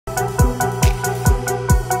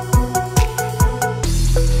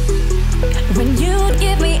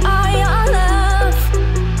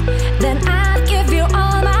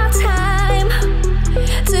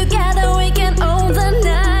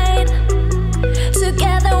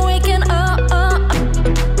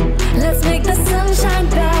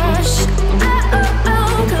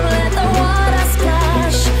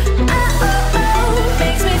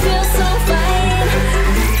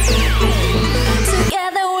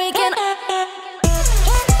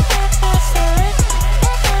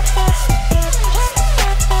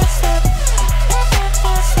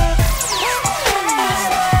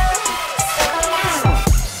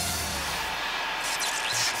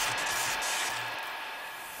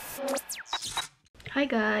Hi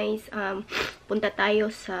guys! Punta tayo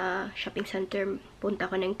sa shopping center. Punta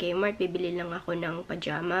ako ng Kmart. Bibili lang ako ng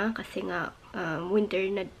pajama kasi nga winter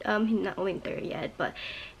na, not winter yet, but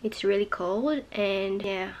it's really cold and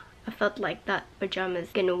yeah, I felt like that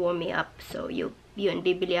pajamas gonna warm me up. So yun,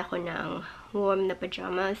 bibili ako ng warm na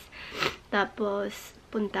pajamas. Tapos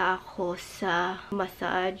punta ako sa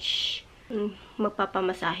massage.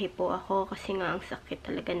 Magpapamasahe po ako kasi nga ang sakit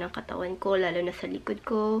talaga ng katawan ko, lalo na sa likod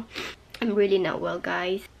ko. I'm really not well,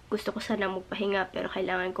 guys. Gusto ko sana magpahinga pero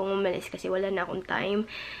kailangan kong umalis kasi wala na akong time.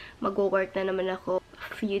 Mag-work na naman ako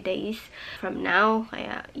a few days from now.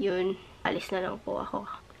 Kaya yun, alis na lang po ako.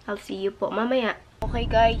 I'll see you po mamaya. Okay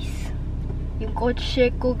guys, yung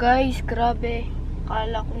kotse ko guys, grabe.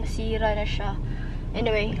 Akala ko nasira na siya.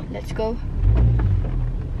 Anyway, let's go.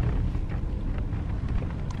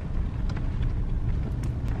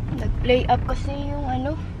 Nag-play up kasi yung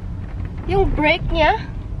ano, yung brake niya.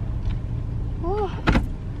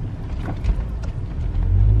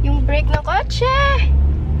 Yung brake ng kotse.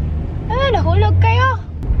 Nahulog kayo.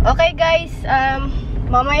 Okay guys,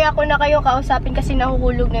 mamaya ko na kayo kausapin kasi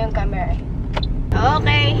nahuhulog na yung camera.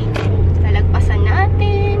 Okay, talagpasan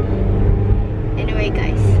natin. Anyway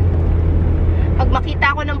guys, pag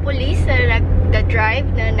makita ko ng pulis na nag-drive,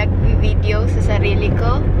 na nag-video sa sarili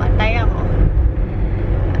ko, patay ako.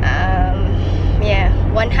 Yeah,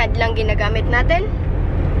 one hand lang ginagamit natin.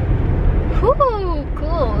 Woo!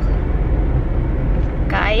 Cool!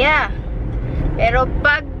 Kaya. Pero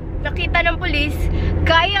pag nakita ng pulis,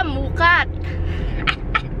 kaya mukat.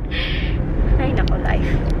 Ay, nako, life.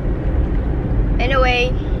 Anyway,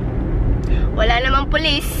 wala namang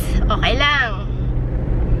pulis. Okay lang.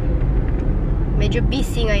 Medyo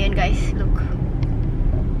busy ngayon, guys. Look.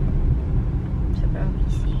 Sobrang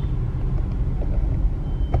busy.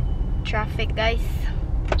 Traffic, guys.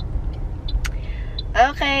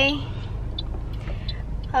 Okay.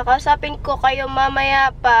 Kakausapin ko kayo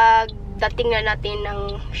mamaya pag dating na natin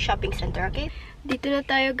ng shopping center, okay? Dito na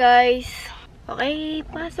tayo, guys. Okay,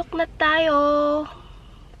 pasok na tayo.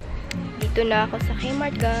 Dito na ako sa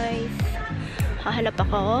Kmart, guys. Hahanap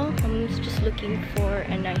ako. I'm just looking for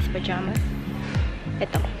a nice pajama.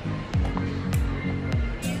 Ito.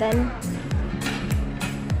 Then,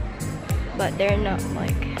 but they're not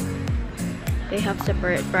like, they have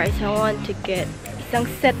separate price. I want to get isang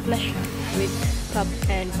set na siya with top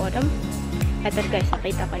and bottom. Ito guys,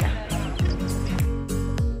 nakita ko na.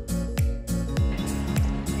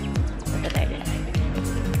 Ito tayo din.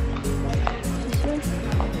 This one.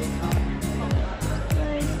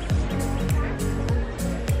 Nice.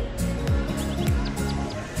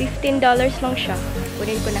 $15 lang siya.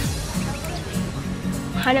 Kunin ko na.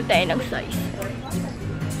 Hanap tayo ng size.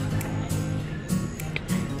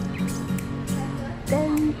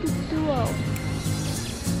 10 to 12.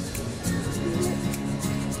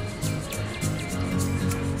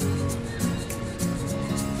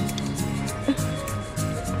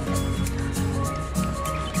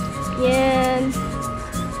 Yan.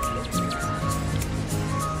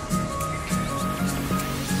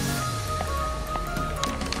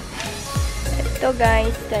 Ito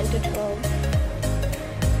guys, 10 to 12.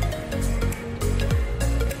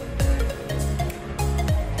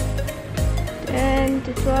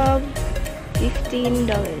 To 12, $15.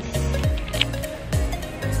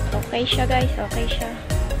 Okay siya guys, okay siya.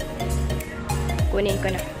 Kunin ko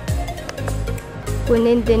na.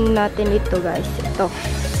 Kunin din natin ito guys. Ito.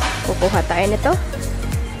 Kukuha tayo nito.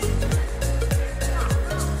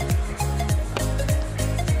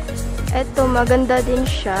 Ito, maganda din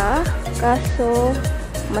siya. Kaso,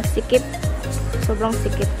 masikip. Sobrang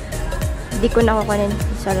sikip. Hindi ko na kukunin.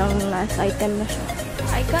 Isa lang last item na siya.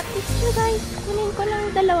 I got this too guys. Kunin ko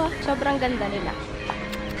lang dalawa. Sobrang ganda nila.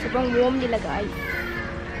 Sobrang warm nila guys.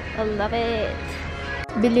 I love it.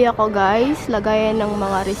 Bili ako guys. Lagayan ng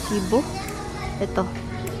mga resibo. Ito.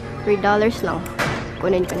 $3 lang.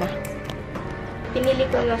 Kunin ko na. Pinili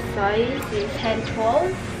ko na size is hand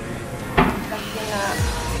 12. Kasi nga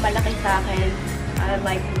malaki sa akin. I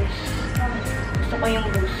like loose. Gusto ko yung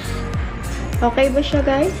loose. Okay ba siya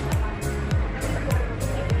guys?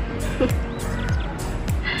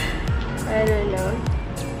 I don't know.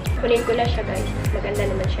 Kunin ko na siya guys. Maganda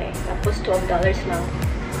naman siya eh. Tapos $12 lang.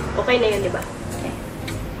 Okay na yun, diba? Okay.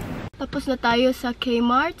 Tapos na tayo sa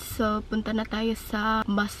Kmart. So, punta na tayo sa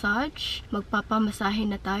massage. Magpapamasahe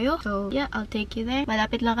na tayo. So, yeah, I'll take you there.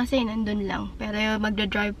 Malapit lang kasi, nandun lang. Pero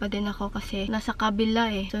magdadrive pa din ako kasi nasa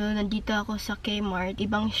kabila eh. So, nandito ako sa Kmart.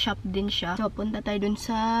 Ibang shop din siya. So, punta tayo dun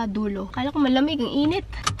sa dulo. Kala ko malamig, ang init.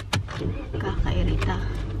 Kakairita.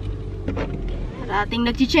 Parating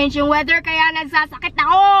nag-change yung weather kaya nagsasakit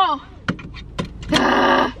ako!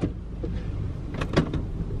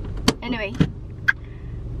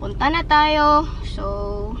 papunta na tayo.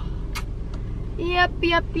 So, yep.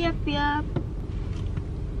 Okay.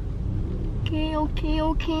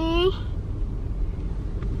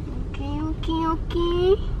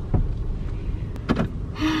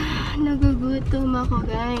 Nagugutom ako,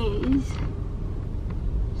 guys.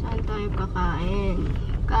 Saan tayo kakain?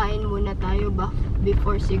 Kain muna tayo ba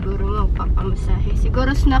before siguro magpapamasahe.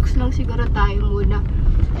 Siguro snacks lang siguro tayo muna.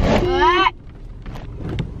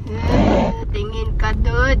 Tingin ka,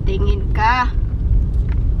 dude. Tingin ka.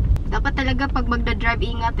 Dapat talaga pag magda-drive,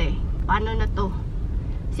 ingat eh. Paano na to?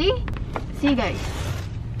 See? See, guys.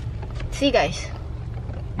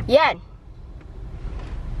 Yan.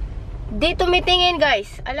 Dito mitingin,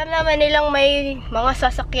 guys. Alam naman nilang may mga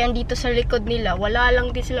sasakyan dito sa likod nila. Wala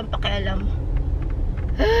lang din silang pakialam.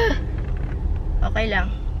 Okay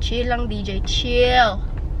lang. Chill lang, DJ. Chill.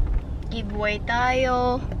 Giveaway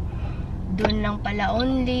tayo. Doon lang pala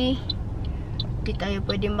only. Di tayo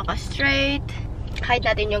pwede maka-straight. Hide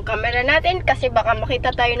natin yung camera natin kasi baka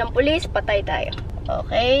makita tayo ng pulis. Patay tayo.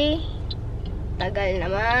 Okay. Tagal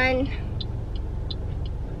naman.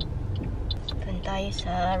 Doon tayo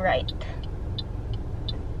sa right.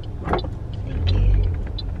 Thank you.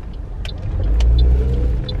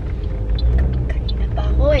 Kanina pa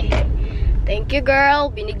ako eh. Thank you, girl.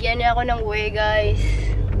 Binigyan niya ako ng way, guys.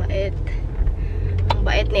 Bait. Ang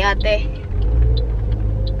bait ni ate.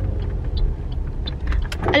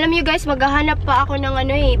 Alam niyo, guys, maghahanap pa ako ng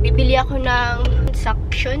ano eh. Bibili ako ng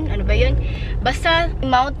suction. Ano ba yun? Basta,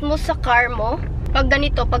 mount mo sa car mo. Pag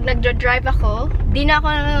ganito, pag nagdra-drive ako, di na ako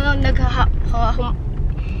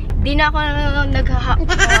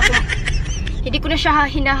hindi ko na siya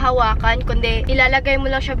hinahawakan, kundi ilalagay mo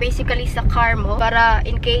lang siya basically sa car mo para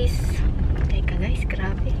in case. Teka, guys,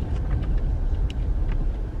 grabe.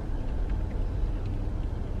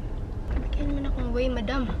 Bigyan mo na akong way,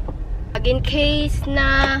 madam. Pag in case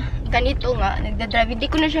na ganito nga, nagdadrive,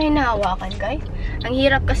 hindi ko na siya hinahawakan, guys. Ang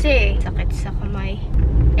hirap kasi, sakit sa kamay.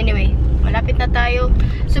 Anyway, malapit na tayo.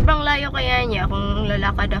 Sobrang layo kaya niya kung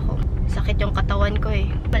lalakad ako. Sakit yung katawan ko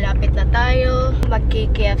eh. Malapit na tayo.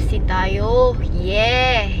 Magki-KFC tayo.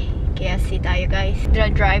 Yeah! KFC tayo, guys.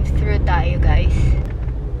 Drive-thru tayo, guys.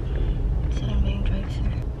 Saan ba yung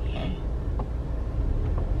drive-thru? Yan.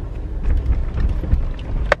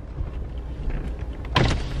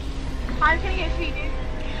 Hi, can I get seated?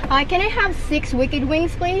 Hi, can I have 6 wicked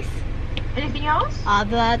wings, please? Anything else?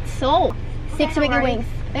 That's all. 6 Okay, wicked alright. wings.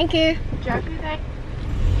 Thank you.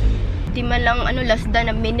 Di man lang, last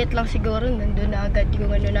than a minute lang siguro, nandun na agad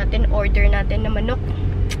yung order natin na manok.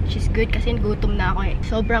 Which is good kasi gutom na ako eh.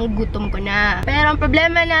 Sobrang gutom ko na. Pero ang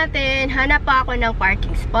problema natin, hanap pa ako ng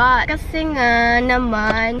parking spot. Kasi nga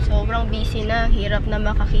naman, sobrang busy na. Hirap na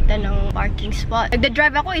makakita ng parking spot.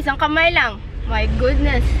 Nagda-drive ako, isang kamay lang. My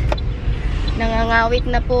goodness. Nangangawit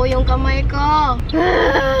na po yung kamay ko.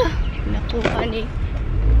 Naku, honey.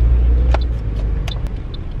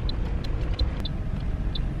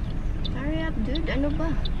 Dude, ano ba?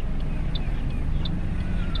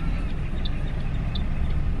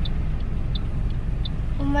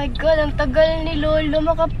 Oh my God, ang tagal ni Lolo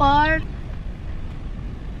makapark.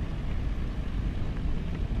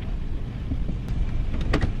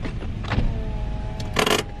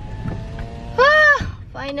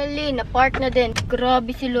 Finally, na-park na din.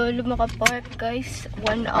 Grabe si Lolo makapark, guys.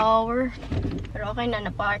 1 hour. Pero okay na,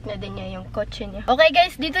 na-park na din niya yung kotse niya. Okay,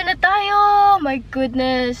 guys, dito na tayo. My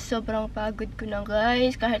goodness, sobrang pagod ko na,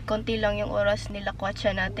 guys. Kahit konti lang yung oras nila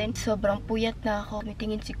kotse natin. Sobrang puyat na ako. May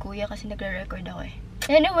tingin si kuya kasi nagre-record ako eh.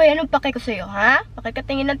 Anyway, anong pake ko sa'yo, ha?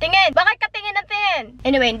 Pakikatingin ng tingin. Pakikatingin ng tingin.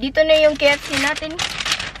 Anyway, dito na yung KFC natin.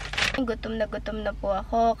 Gutom na po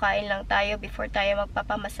ako. Kain lang tayo before tayo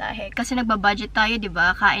magpapamasahe. Kasi nagbabudget tayo, di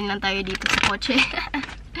ba? Kain lang tayo dito sa kotse.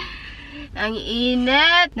 Ang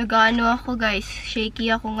init. Nagano ako, guys.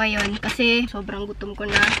 Shaky ako ngayon kasi sobrang gutom ko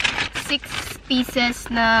na. 6 pieces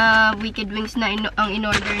na wicked wings na ang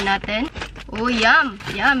in-order natin. Oh, yum!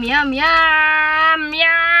 Yum, yum, yum!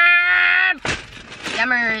 Yum!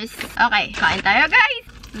 Yummers! Okay, kain tayo, guys!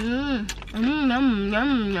 Yum, yum,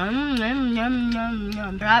 yum, yum, yum, yum, yum,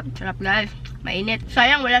 yum. Sarap, guys. Mainit.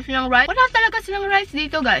 Sayang, wala silang rice. Wala talaga silang rice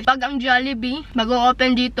dito, guys. Pag ang Jollibee,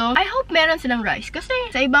 mag-o-open dito, I hope meron silang rice. Kasi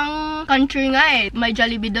sa ibang country nga eh, may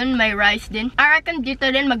Jollibee dun, may rice din. I reckon dito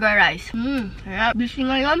din mag-rice. Sarap. Busy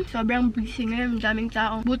ngayon. Sobrang busy ngayon. Daming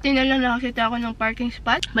tao. Buti na lang nakakita ako ng parking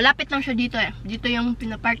spot. Malapit lang siya dito eh. Dito yung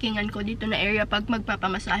pinaparkingan ko dito na area pag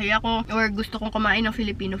magpapamasahe ako or gusto kong kumain ng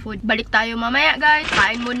Filipino food. Balik tayo mamaya, guys.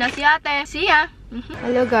 Kain muna si ate. See ya!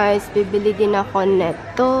 Hello guys, bibili din ako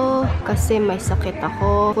neto kasi may sakit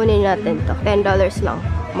ako. Kunin natin to. $10 lang.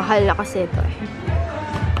 Mahal na kasi ito eh.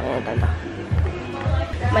 Ayan, ito.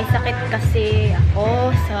 May sakit kasi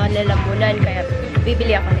ako sa lalamunan, kaya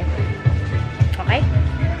bibili ako nito. Okay?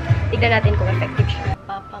 Tignan natin kung effective siya.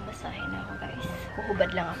 Papamasahin na ako, guys.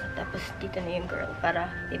 Huhubad lang ako, tapos dito na yung girl para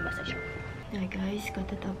i-massage ako. Hi guys,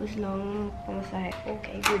 katatapos lang pamasahe.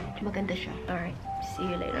 Okay, good. Maganda siya. Alright, see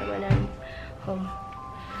you later when I'm home.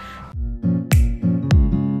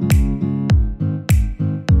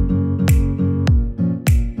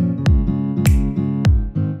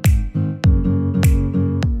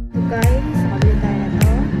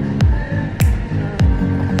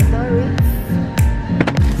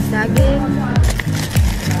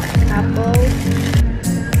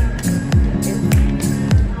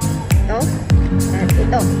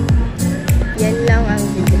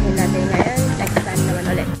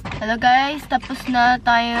 Hello guys, tapos na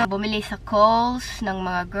tayo bumili sa Kohl's ng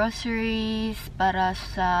mga groceries para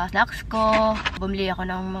sa snacks ko. Bumili ako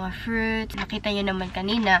ng mga fruits. Nakita nyo naman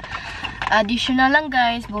kanina. Additional lang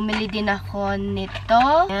guys, bumili din ako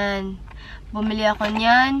nito. Yan. Bumili ako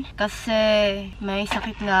niyan kasi may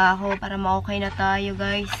sakit nga ako para ma-okay na tayo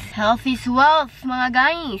guys. Health is wealth mga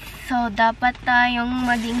guys. So dapat tayong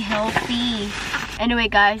maging healthy. Anyway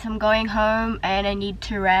guys, I'm going home and I need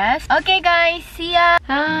to rest. Okay guys, see ya!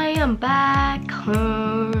 Hi, I'm back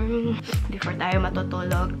home. Before tayo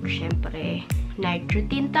matutulog, syempre, night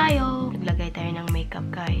routine tayo. Naglagay tayo ng makeup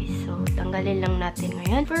guys. So, tanggalin lang natin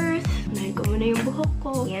ngayon. First, unahin ko muna yung buhok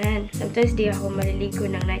ko. Yan. Sometimes di ako maliligo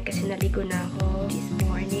ng night kasi naligo na ako this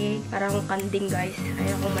morning. Parang kanding guys.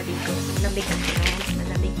 Ayaw akong maligo. Lamig kasi ngayon.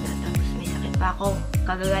 Malamig na. Tapos may sakit pa ako.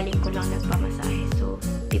 Kagagaling ko lang nagpamasahe. So,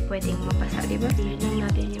 di pwedeng mapasa, diba? Unahin lang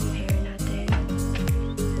natin yung hair natin.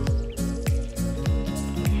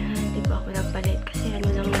 Yan. Di ba ako nagpalit? Kasi ano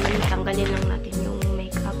lang naman, tanggalin lang natin yung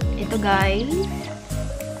makeup. Ito guys.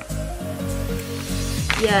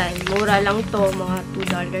 Yan. Mura lang to. Mga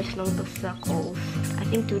 $2 lang to sa Kohl's. I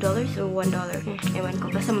think $2 or $1. Ewan ko.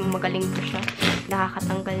 Basta magaling to siya.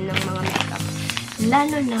 Nakakatanggal ng mga makeup.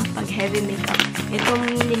 Lalo na pag heavy makeup. Itong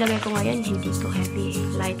nilagay ko ngayon, hindi to heavy.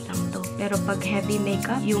 Light lang to. Pero pag heavy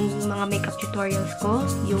makeup, yung mga makeup tutorials ko,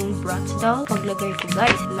 yung brows daw, paglagay ko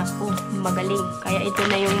guys, naku, magaling. Kaya ito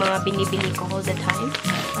na yung mga binibili ko all the time.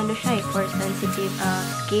 Ano siya eh, for sensitive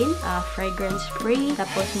skin, fragrance free,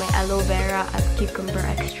 tapos may aloe vera at cucumber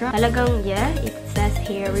extra. Talagang, yeah, it says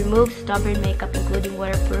here, remove stubborn makeup including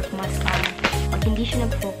waterproof mascara. Pag hindi siya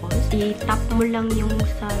nag-focus, i-tap mo lang yung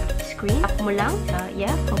sa screen. Tap mo lang sa,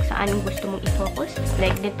 yeah, kung saan gusto mong i-focus.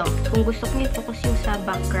 Like nito. Kung gusto kong i-focus yung sa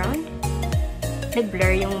background,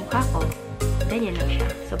 nag-blur yung mukha ko. Ganyan lang siya.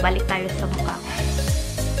 So, balik tayo sa mukha ko.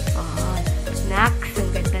 Oh, snacks.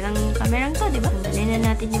 Ang ganda lang yung kamerang to, diba? Tanggalin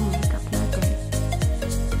na natin yung makeup natin.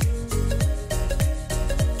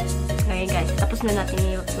 Ngayon guys, tapos na natin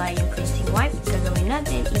i-apply yung cleansing wipe. Gagawin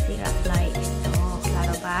natin, easy apply ito.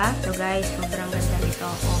 Klaro ba? So guys, sobrang ganda nito.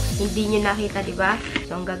 Oh, hindi nyo nakita, diba?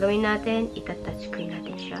 So, ang gagawin natin, ita-touchscreen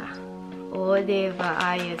natin siya. Oh, diba?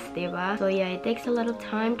 Ayos, diba? So, yeah, it takes a lot of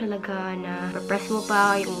time talaga na press mo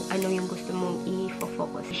pa yung ano yung gusto mong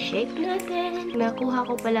i-focus. Shake natin. Nakuha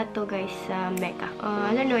ko pala to guys sa Mecca.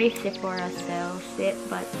 I don't know if Sephora sells it,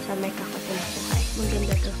 but sa Mecca ko ito nakuha.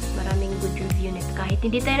 Maganda to. Maraming good review nito. Kahit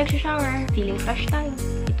hindi tayo nagsha-shower, feeling fresh tayo.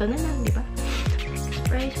 Ito na lang, diba?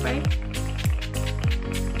 Spray, spray.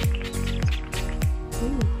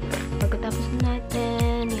 Pagkatapos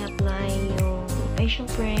natin, i-apply yung facial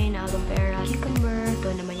spray, aloe vera, cucumber. Ito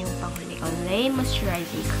naman yung panghuli. Olay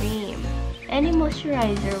moisturizing cream. Any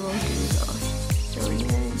moisturizer will do those. So,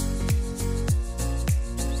 yun.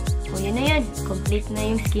 O, yun na yun. Complete na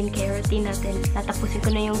yung skincare routine natin. Tatapusin ko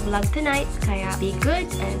na yung vlog tonight. Kaya, be good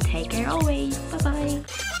and take care always.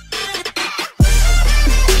 Bye-bye!